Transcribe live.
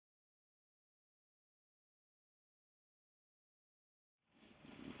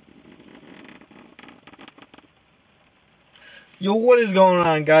Yo, what is going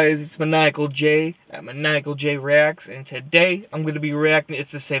on, guys? It's Maniacal J at Maniacal J Reacts, and today I'm going to be reacting.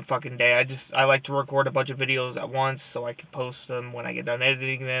 It's the same fucking day. I like to record a bunch of videos at once so I can post them when I get done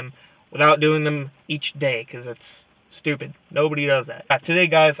editing them without doing them each day, because it's stupid. Nobody does that. Today,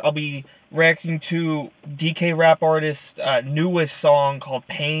 guys, I'll be reacting to DKRapArtist's newest song called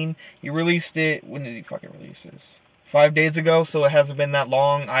Pain. He released it, when did he fucking release this? 5 days ago, so it hasn't been that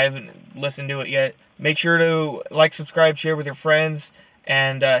long. I haven't listened to it yet. Make sure to like, subscribe, share with your friends,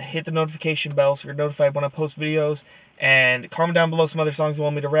 and hit the notification bell so you're notified when I post videos. And comment down below some other songs you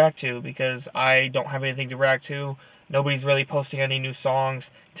want me to react to, because I don't have anything to react to. Nobody's really posting any new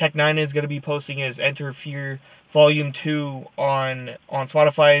songs. Tech9 is going to be posting his Enter Fear Volume 2 on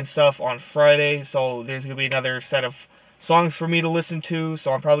Spotify and stuff on Friday, so there's going to be another set of songs for me to listen to,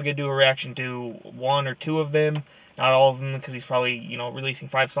 so I'm probably going to do a reaction to 1 or 2 of them. Not all of them, because he's probably, releasing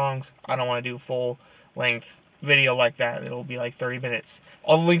 5 songs. I don't want to do a full-length video like that. It'll be like 30 minutes.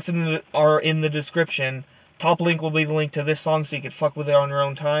 All the links are in the description. Top link will be the link to this song, so you can fuck with it on your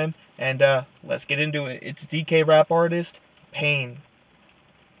own time. And let's get into it. It's DKRapArtist-Pain.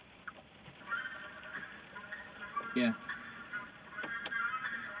 Yeah.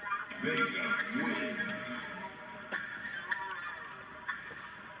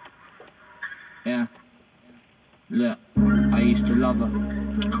 Yeah. Look, I used to love her.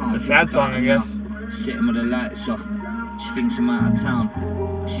 It's a sad song, I guess. Sitting with the lights off. She thinks I'm out of town.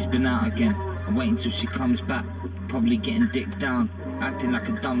 She's been out again. I'm waiting till she comes back. Probably getting dick down. Acting like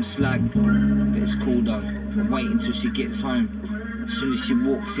a dumb slag. But it's cool though. I'm waiting till she gets home. As soon as she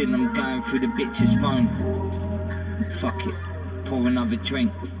walks in, I'm going through the bitch's phone. Fuck it. Pour another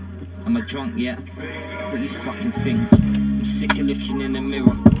drink. Am I drunk yet? What do you fucking think? I'm sick of looking in the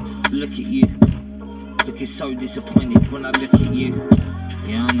mirror. Look at you. Looking so disappointed when I look at you.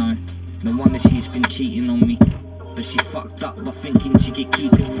 Yeah, I know. No wonder she's been cheating on me. But she fucked up by thinking she could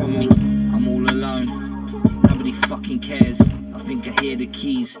keep it from me. I'm all alone. Nobody fucking cares. I think I hear the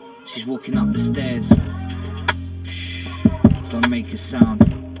keys. She's walking up the stairs. Shh. Don't make a sound.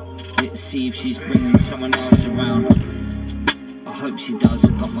 Let's see if she's bringing someone else around. I hope she does.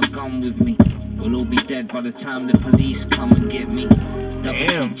 I got my gun with me. We'll all be dead by the time the police come and get me. Double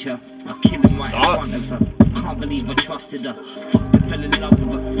teacher, I kill him right in front of her. Can't believe I trusted her. Fuck, I fell in love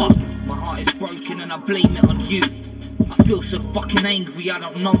with her. Fuck, my heart is broken and I blame it on you. I feel so fucking angry, I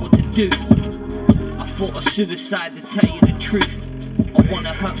don't know what to do. I thought of suicide to tell you the truth. I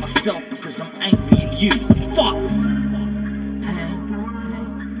wanna hurt myself because I'm angry at you. Fuck! Pain.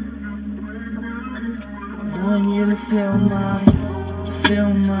 I want you to feel my pain. I want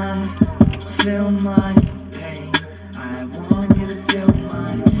you to feel my pain. I want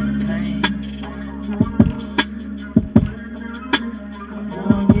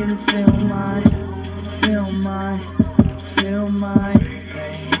you to feel my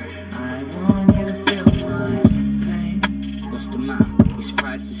pain. I want you to feel my pain. What's the matter? You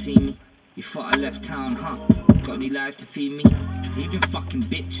surprised to see me? You thought I left town, huh? Got any lies to feed me? You been fucking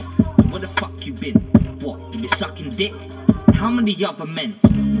bitch. Where the fuck you been? What? You been sucking dick? How many other men?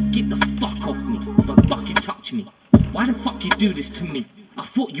 Get the fuck off me. Don't fucking touch me. Why the fuck you do this to me? I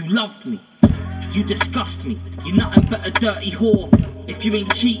thought you loved me. You disgust me. You're nothing but a dirty whore. If you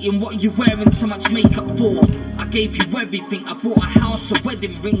ain't cheating, what are you wearing so much makeup for? I gave you everything. I bought a house, a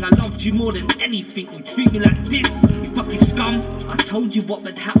wedding ring. I loved you more than anything. You treat me like this, you fucking scum. I told you what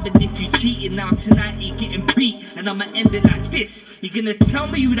would happen if you cheated. Now tonight you're getting beat, and I'ma end it like this. You're gonna tell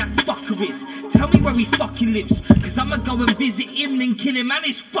me who that fucker is. Tell me where he fucking lives, cause I'ma go and visit him, then kill him and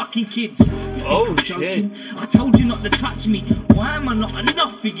his fucking kids. Oh shit. I told you not to touch me. Why am I not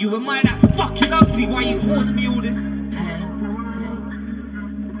enough for you? Am I that fucking ugly? Why you caused me all this pain?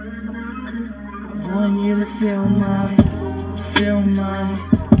 I want you to feel my pain. I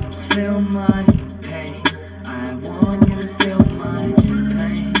want you to feel my pain. I want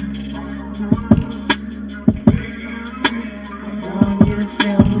you to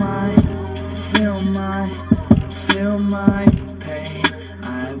feel my pain. I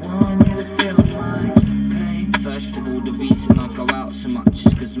want you to feel my pain. First of all, the reason I go out so much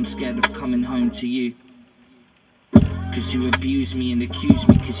is cause I'm scared of coming home to you. Cause you abuse me and accuse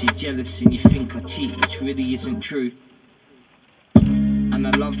me cause you're jealous and you think I cheat, which really isn't true. And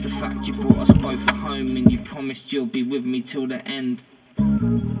I love the fact you brought us both home and you promised you'll be with me till the end.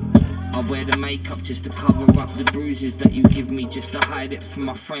 I wear the makeup just to cover up the bruises that you give me, just to hide it from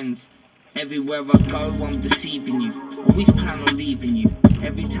my friends. Everywhere I go, I'm deceiving you. Always plan on leaving you.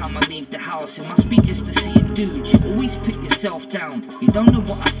 Every time I leave the house, it must be just to see a dude. You always put yourself down. You don't know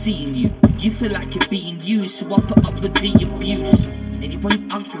what I see in you. You feel like you're being used, so I put up with the abuse. And you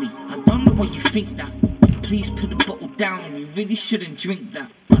ain't ugly. I don't know why you think that. Please put the bottle down, you really shouldn't drink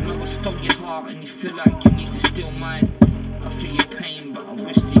that. I know I stole your heart and you feel like you need to steal mine. I feel your pain, but I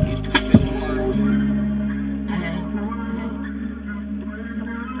wish that you could feel mine. Pain.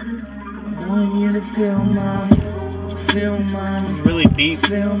 I want you to feel mine. Feel mine. It's really deep.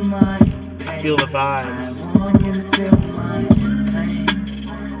 Feel mine. I feel the vibes. I want you to feel my pain.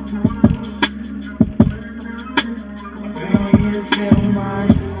 I want you to feel my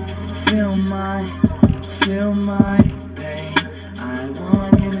pain. I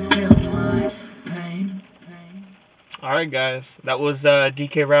want you to feel my pain. Alright guys, that was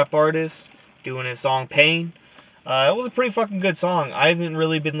DK Rap Artist doing his song Pain. It was a pretty fucking good song. I haven't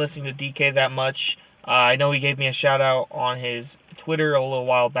really been listening to DK that much. I know he gave me a shout out on his Twitter a little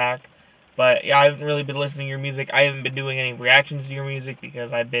while back. But yeah, I haven't really been listening to your music. I haven't been doing any reactions to your music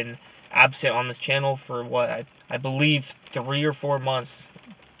because I've been absent on this channel for what, I believe 3 or 4 months.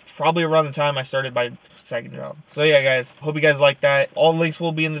 Probably around the time I started my second job. So yeah guys, hope you guys like that. All links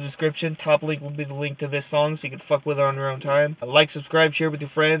will be in the description. Top link will be the link to this song so you can fuck with it on your own time. Like, subscribe, share with your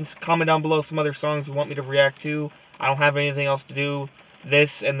friends. Comment down below some other songs you want me to react to. I don't have anything else to do.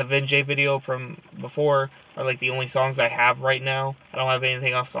 This and the Vin J video from before are like the only songs I have right now. I don't have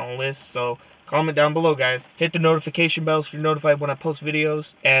anything else on the list, so comment down below guys. Hit the notification bell so you're notified when I post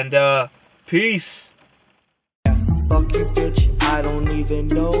videos, and peace. Fuck you bitch, I don't even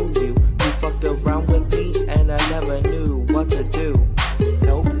know you. You fucked around with me and I never knew what to do.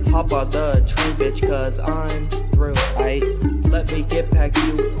 Nope, hop on the train bitch cause I'm through. Let me get back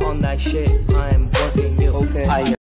you on that shit, I'm working you, okay.